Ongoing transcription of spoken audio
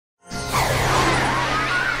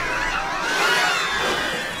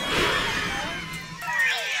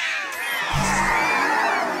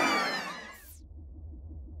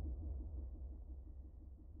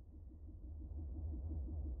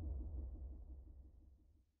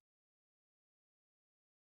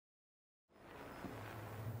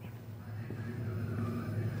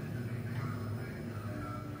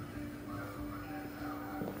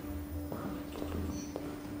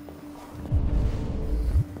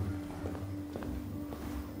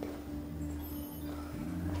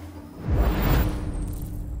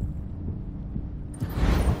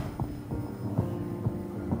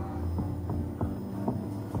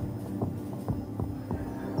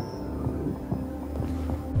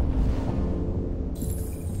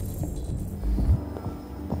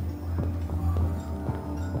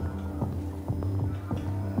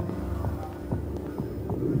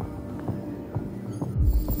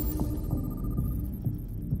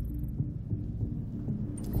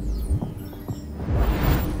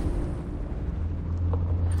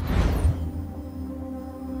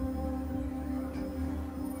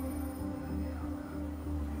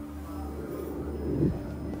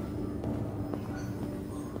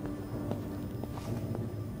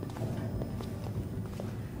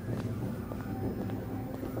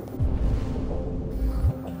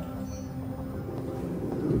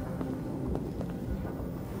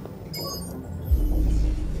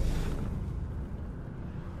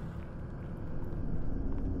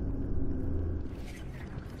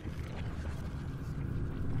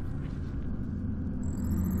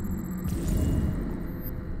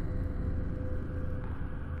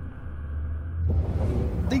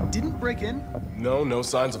didn't break in? No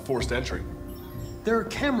signs of forced entry. There are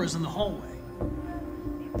cameras in the hallway.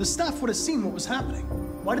 The staff would have seen what was happening.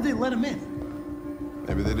 Why did they let him in?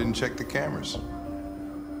 Maybe they didn't check the cameras.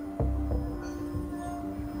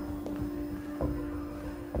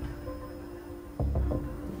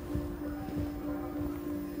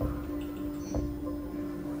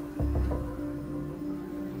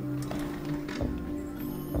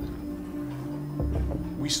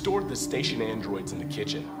 We stored the station androids in the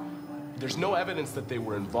kitchen. There's no evidence that they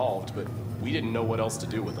were involved, but we didn't know what else to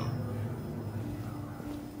do with them.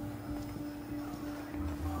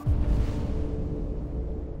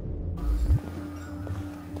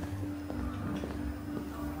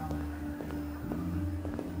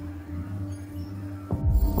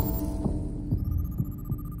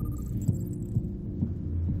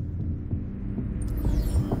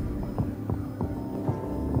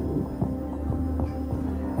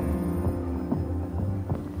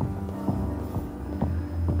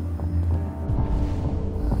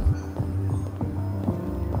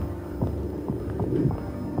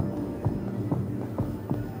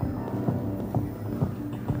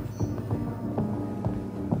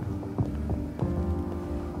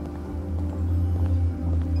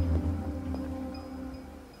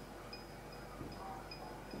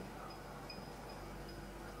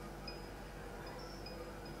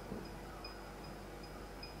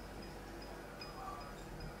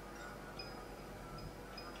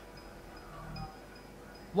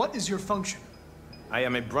 What is your function? I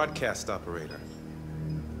am a broadcast operator.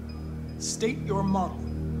 State your model.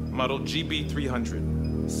 Model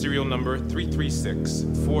GB300. Serial number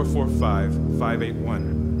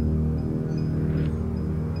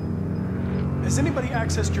 336-445-581. Has anybody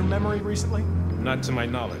accessed your memory recently? Not to my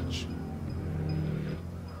knowledge.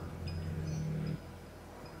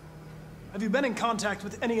 Have you been in contact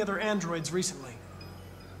with any other androids recently?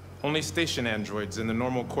 Only station androids in the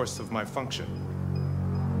normal course of my function.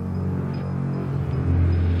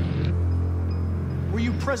 Were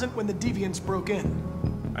you present when the deviants broke in?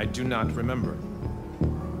 I do not remember.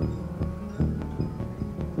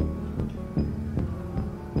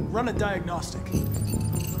 Run a diagnostic.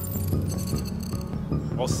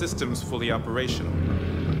 All systems fully operational.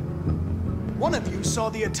 One of you saw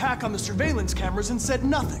the attack on the surveillance cameras and said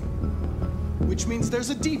nothing, which means there's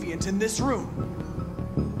a deviant in this room.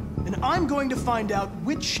 And I'm going to find out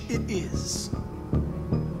which it is.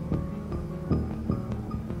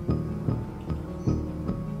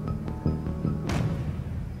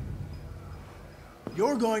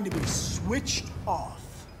 You're going to be switched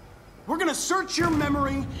off. We're gonna search your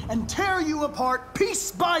memory and tear you apart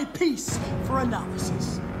piece by piece for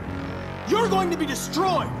analysis. You're going to be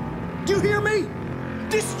destroyed. Do you hear me?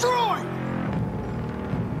 Destroyed!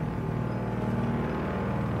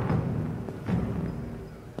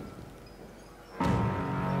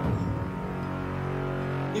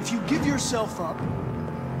 If you give yourself up,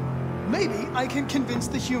 maybe I can convince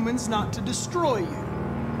the humans not to destroy you.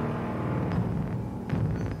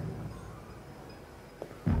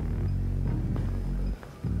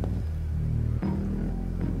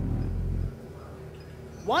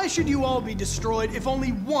 Why should you all be destroyed if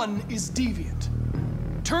only one is deviant?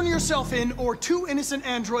 Turn yourself in, or 2 innocent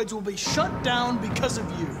androids will be shut down because of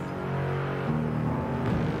you.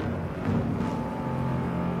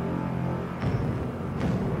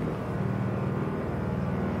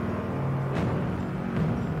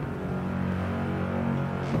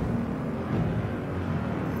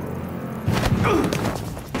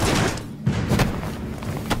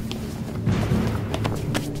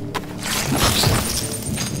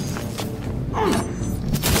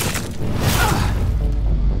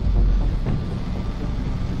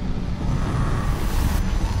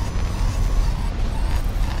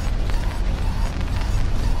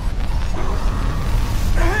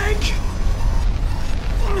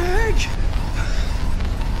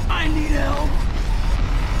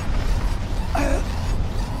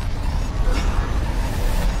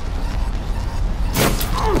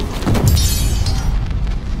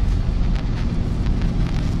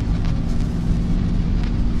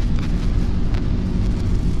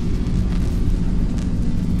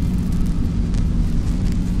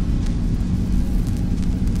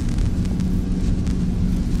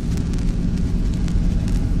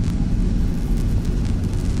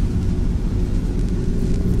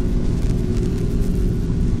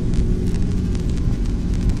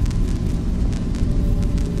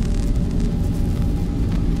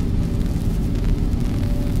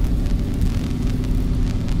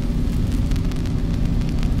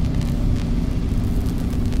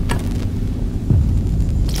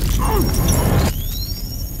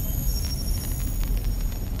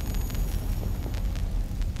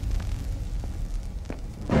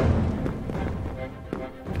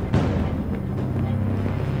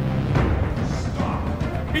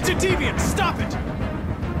 deviant! Stop it!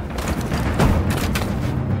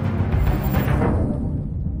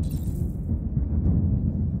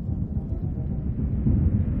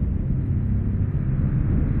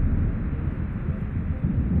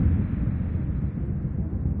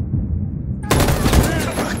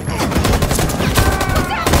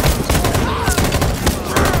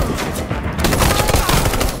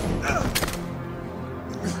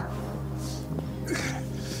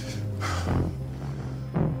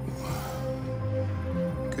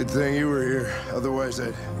 Good thing you were here. Otherwise,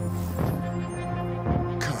 I'd...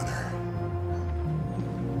 Connor.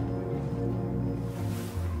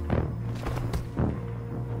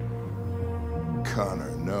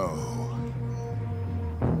 Connor, no.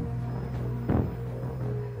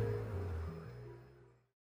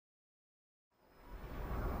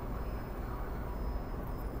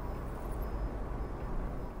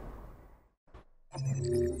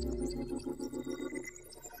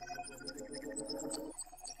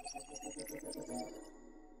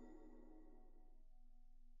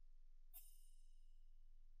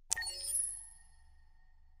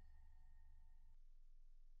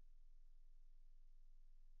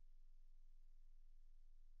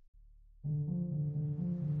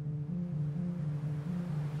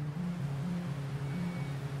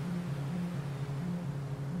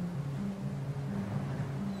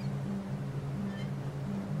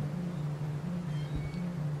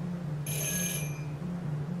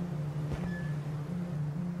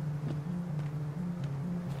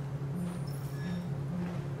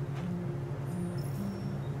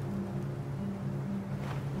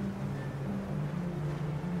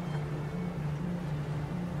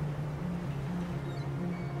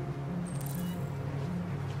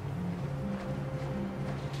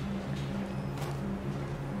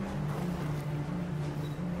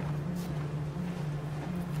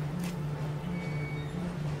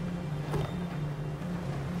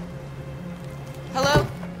 Hello?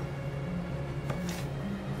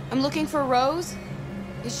 I'm looking for Rose.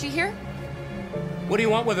 Is she here? What do you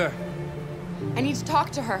want with her? I need to talk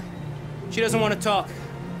to her. She doesn't want to talk.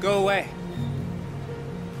 Go away.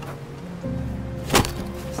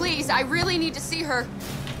 Please, I really need to see her.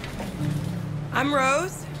 I'm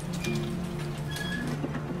Rose.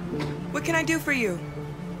 What can I do for you?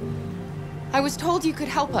 I was told you could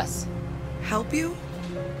help us. Help you?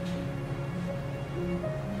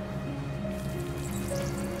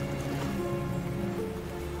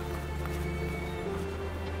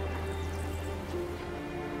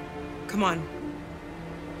 Come on.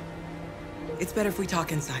 It's better if we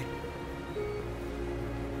talk inside.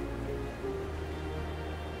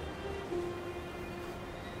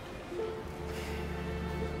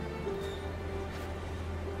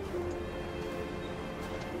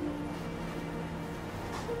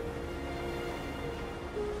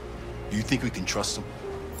 Do you think we can trust him?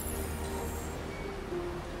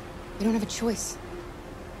 We don't have a choice.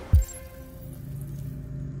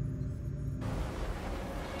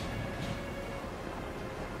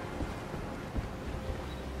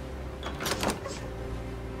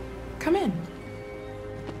 Come in.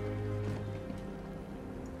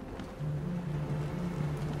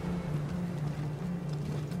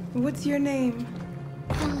 What's your name?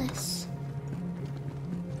 Alice.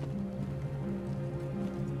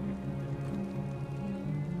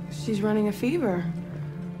 She's running a fever.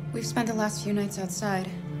 We've spent the last few nights outside.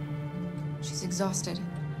 She's exhausted.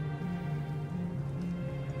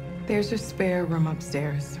 There's a spare room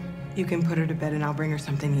upstairs. You can put her to bed and I'll bring her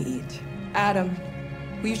something to eat. Adam,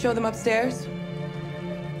 will you show them upstairs?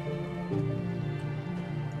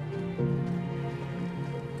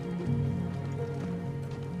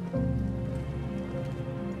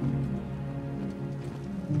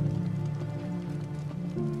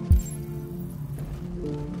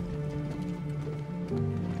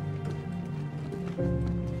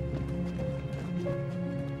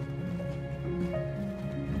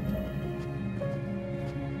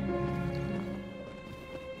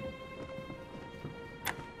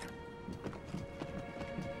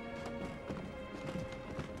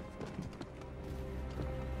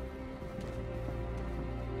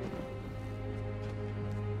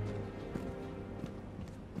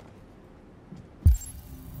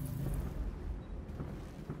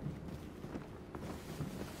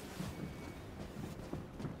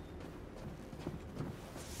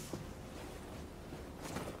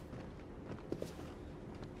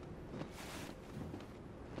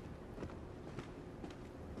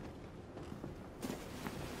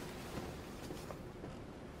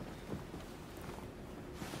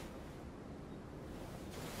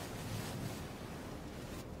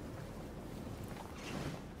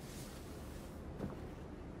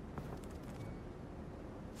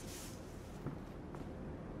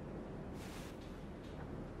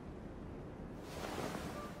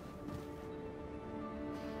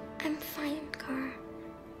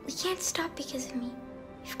 can't stop because of me.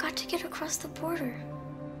 You've got to get across the border.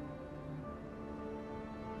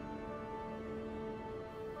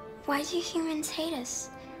 Why do humans hate us?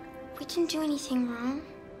 We didn't do anything wrong.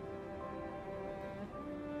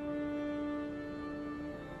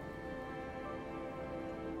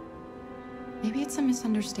 Maybe it's a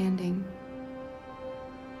misunderstanding.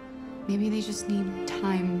 Maybe they just need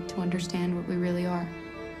time to understand what we really are.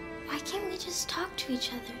 Why can't we just talk to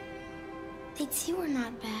each other? They'd see we're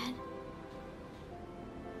not bad.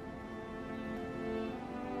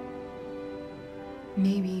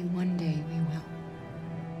 Maybe one day we will.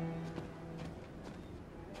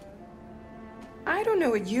 I don't know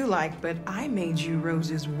what you like, but I made you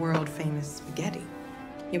Rose's world-famous spaghetti.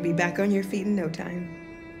 You'll be back on your feet in no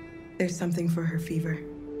time. There's something for her fever.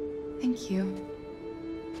 Thank you.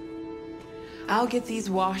 I'll get these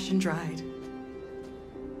washed and dried.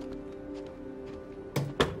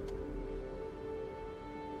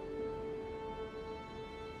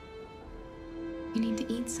 You need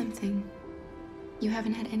to eat something. You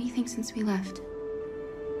haven't had anything since we left.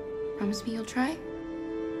 Promise me you'll try?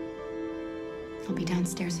 I'll be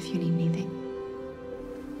downstairs if you need anything.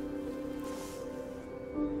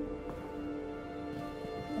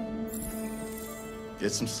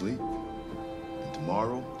 Get some sleep, and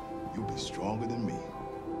tomorrow, you'll be stronger than me.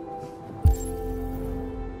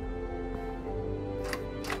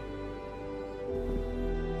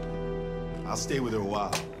 I'll stay with her a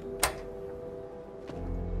while.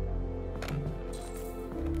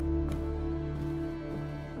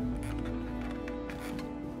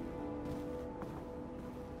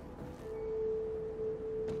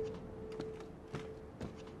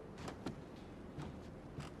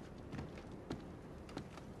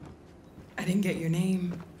 I didn't get your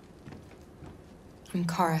name. I'm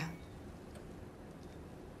Kara.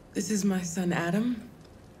 This is my son, Adam.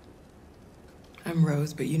 I'm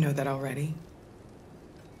Rose, but you know that already.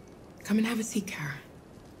 Come and have a seat, Kara.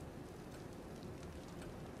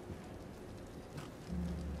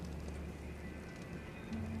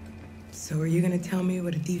 So are you gonna tell me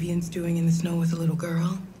what a deviant's doing in the snow with a little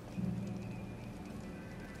girl?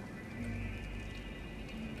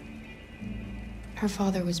 Her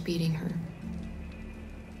father was beating her.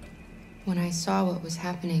 When I saw what was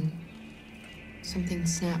happening, something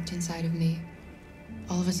snapped inside of me.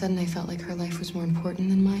 All of a sudden, I felt like her life was more important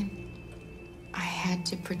than mine. I had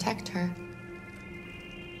to protect her.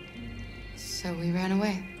 So we ran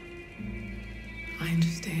away. I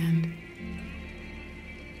understand.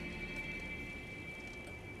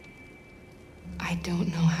 I don't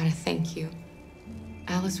know how to thank you.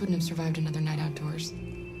 Alice wouldn't have survived another night outdoors.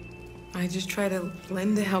 I just try to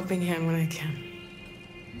lend a helping hand when I can.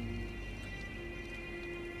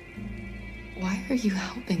 Why are you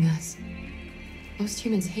helping us? Most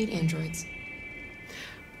humans hate androids.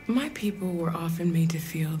 My people were often made to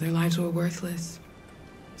feel their lives were worthless.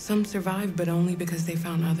 Some survived, but only because they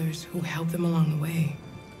found others who helped them along the way.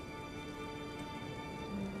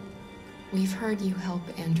 We've heard you help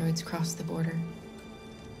androids cross the border.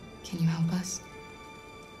 Can you help us?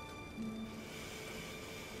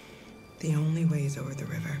 The only way is over the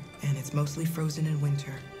river, and it's mostly frozen in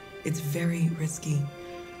winter. It's very risky.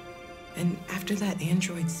 And after that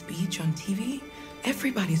android speech on TV,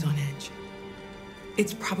 everybody's on edge.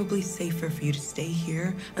 It's probably safer for you to stay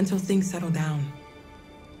here until things settle down.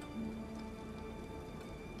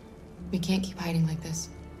 We can't keep hiding like this.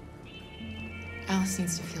 Alice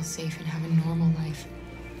needs to feel safe and have a normal life.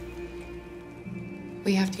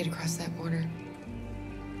 We have to get across that border.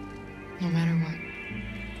 No matter what.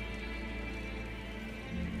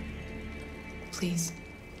 Please.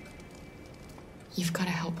 You've got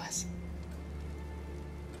to help us.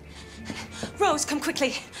 Rose, come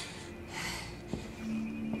quickly.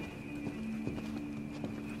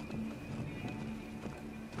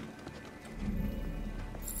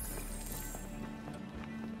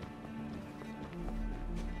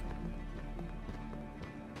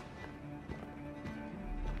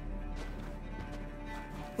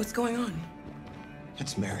 What's going on?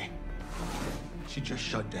 It's Mary. She just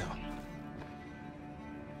shut down.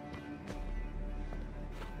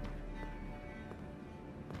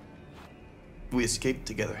 We escaped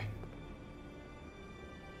together.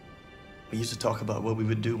 We used to talk about what we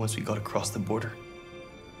would do once we got across the border.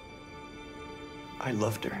 I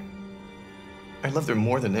loved her. I loved her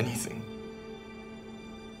more than anything.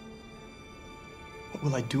 What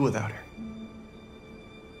will I do without her?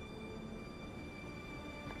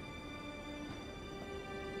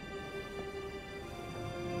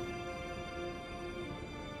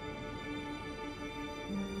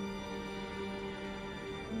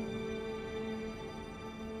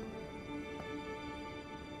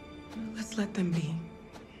 Just let them be.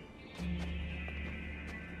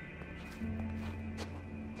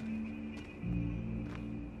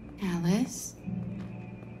 Alice?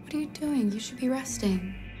 What are you doing? You should be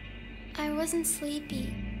resting. I wasn't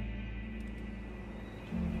sleepy.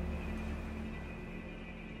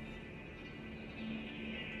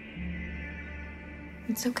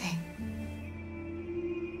 It's okay.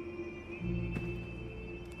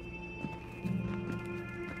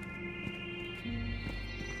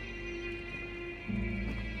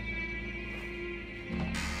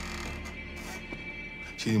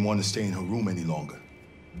 She didn't want to stay in her room any longer.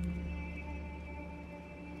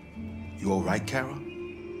 You all right, Kara?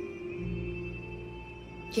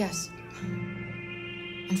 Yes.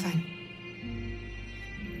 I'm fine.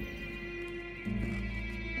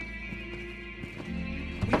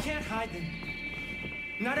 We can't hide them.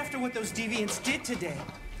 Not after what those deviants did today.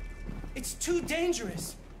 It's too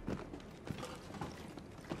dangerous.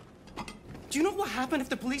 Do you know what will happen if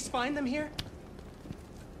the police find them here?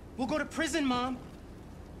 We'll go to prison, Mom.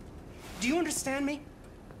 Do you understand me?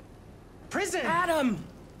 Prison! Adam!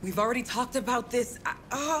 We've already talked about this.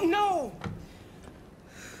 No!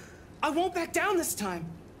 I won't back down this time.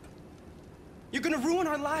 You're gonna ruin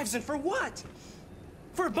our lives, and for what?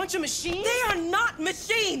 For a bunch of machines? They are not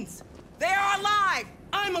machines! They are alive!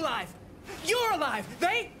 I'm alive! You're alive!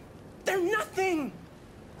 They're nothing!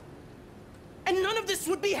 And none of this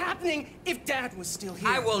would be happening if Dad was still here.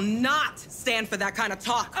 I will not stand for that kind of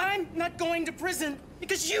talk. I'm not going to prison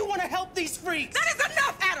because you want to help these freaks! That is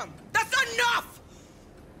enough, Adam! That's enough!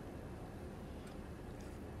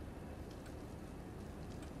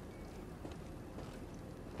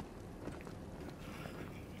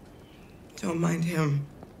 Don't mind him.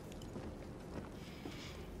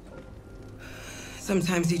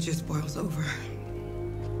 Sometimes he just boils over.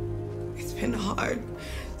 It's been hard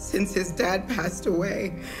since his dad passed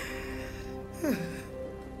away.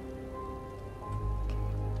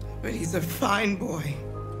 But he's a fine boy.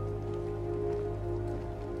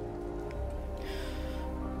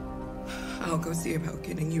 I'll go see about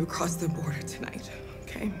getting you across the border tonight,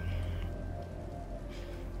 okay?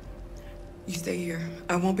 You stay here.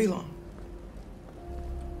 I won't be long.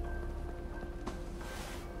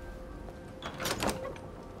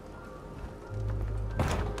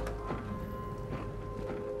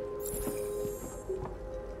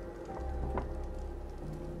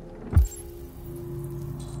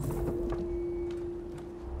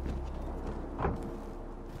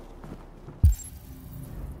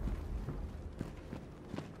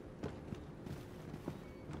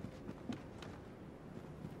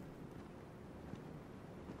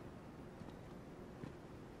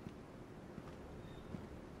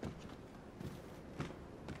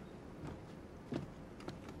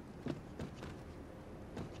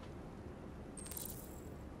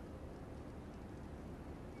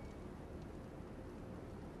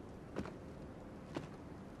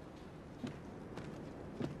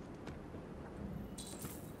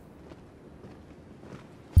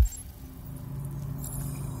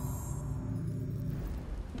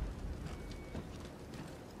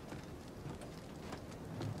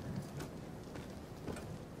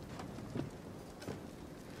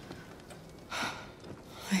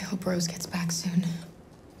 I hope Rose gets back soon.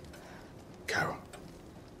 Carol,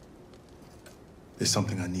 there's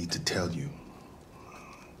something I need to tell you.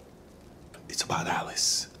 It's about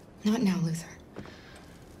Alice. Not now, Luther.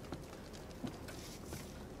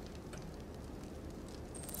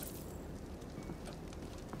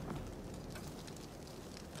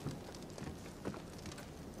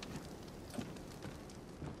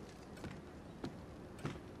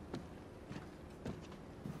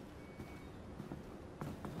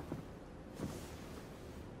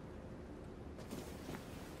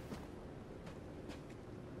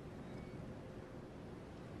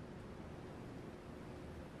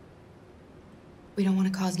 We don't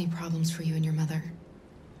want to cause any problems for you and your mother.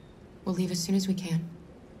 We'll leave as soon as we can.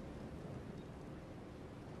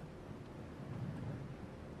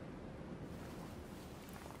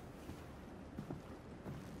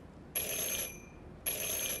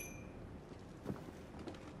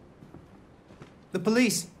 The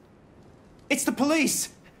police! It's the police!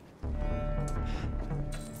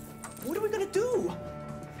 What are we gonna do?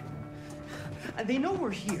 They know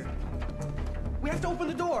we're here. We have to open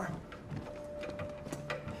the door.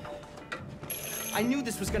 I knew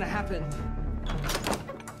this was gonna happen.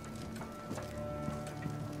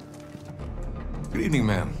 Good evening,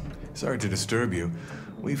 ma'am. Sorry to disturb you.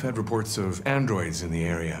 We've had reports of androids in the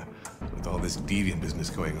area. With all this deviant business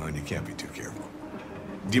going on, you can't be too careful.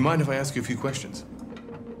 Do you mind if I ask you a few questions?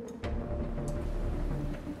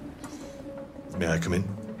 May I come in?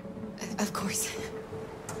 Of course.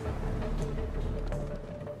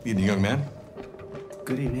 Evening, young man.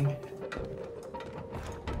 Good evening.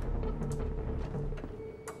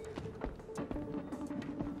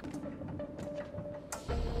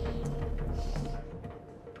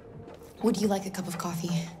 Would you like a cup of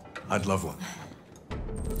coffee? I'd love one.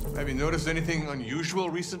 Have you noticed anything unusual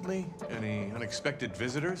recently? Any unexpected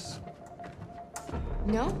visitors?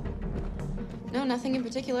 No? No, nothing in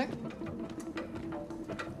particular.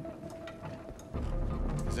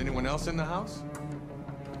 Is anyone else in the house?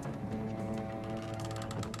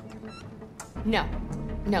 No.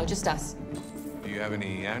 No, just us. Do you have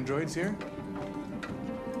any androids here?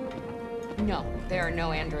 No, there are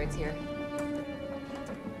no androids here.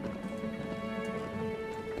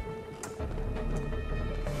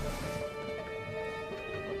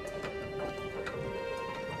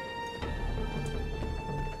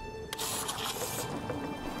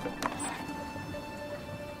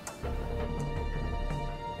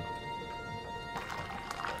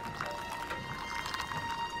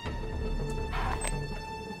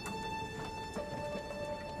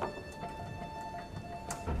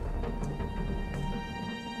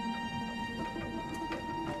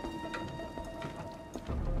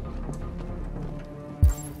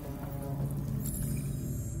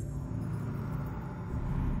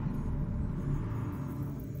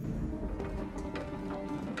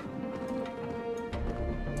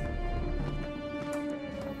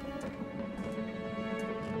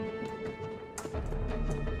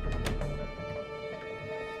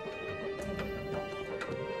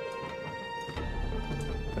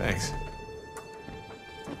 Thanks.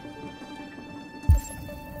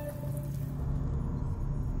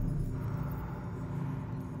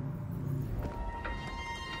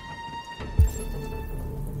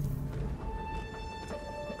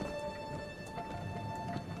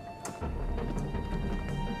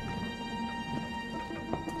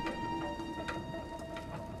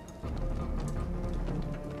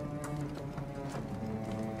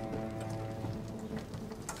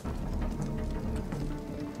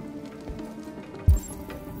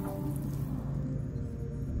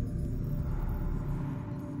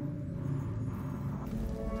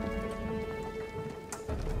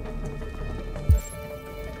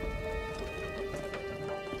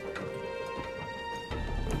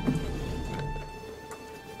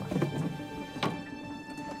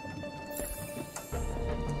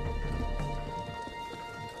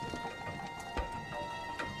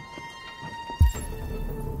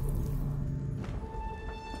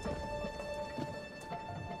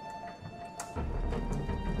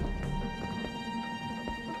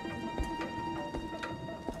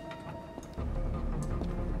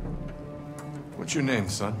 What's your name,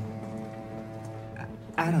 son?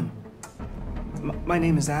 Adam. My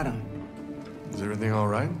name is Adam. Is everything all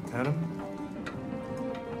right, Adam?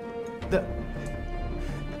 The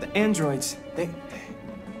androids,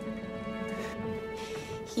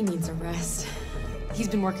 He needs a rest. He's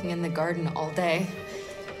been working in the garden all day.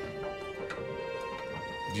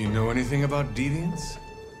 Do you know anything about deviants?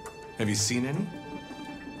 Have you seen any?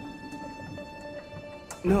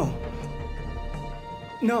 No.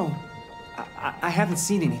 No. I haven't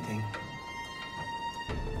seen anything.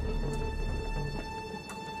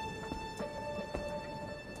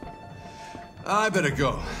 I better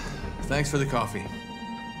go. Thanks for the coffee.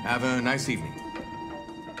 Have a nice evening.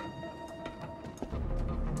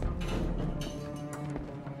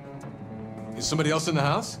 Is somebody else in the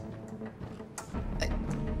house?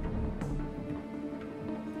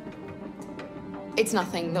 It's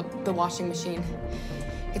nothing, the washing machine.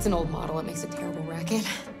 It's an old model, it makes a terrible racket.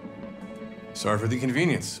 Sorry for the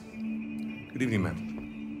inconvenience. Good evening, ma'am.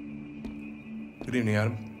 Good evening,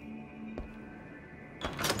 Adam.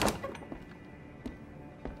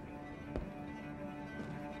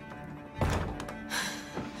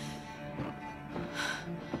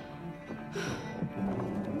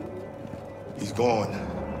 He's gone.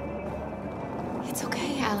 It's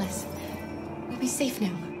okay, Alice. We'll be safe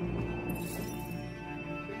now.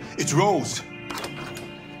 It's Rose.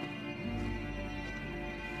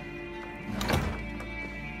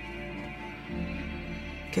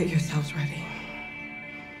 Get yourselves ready.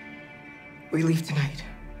 We leave tonight.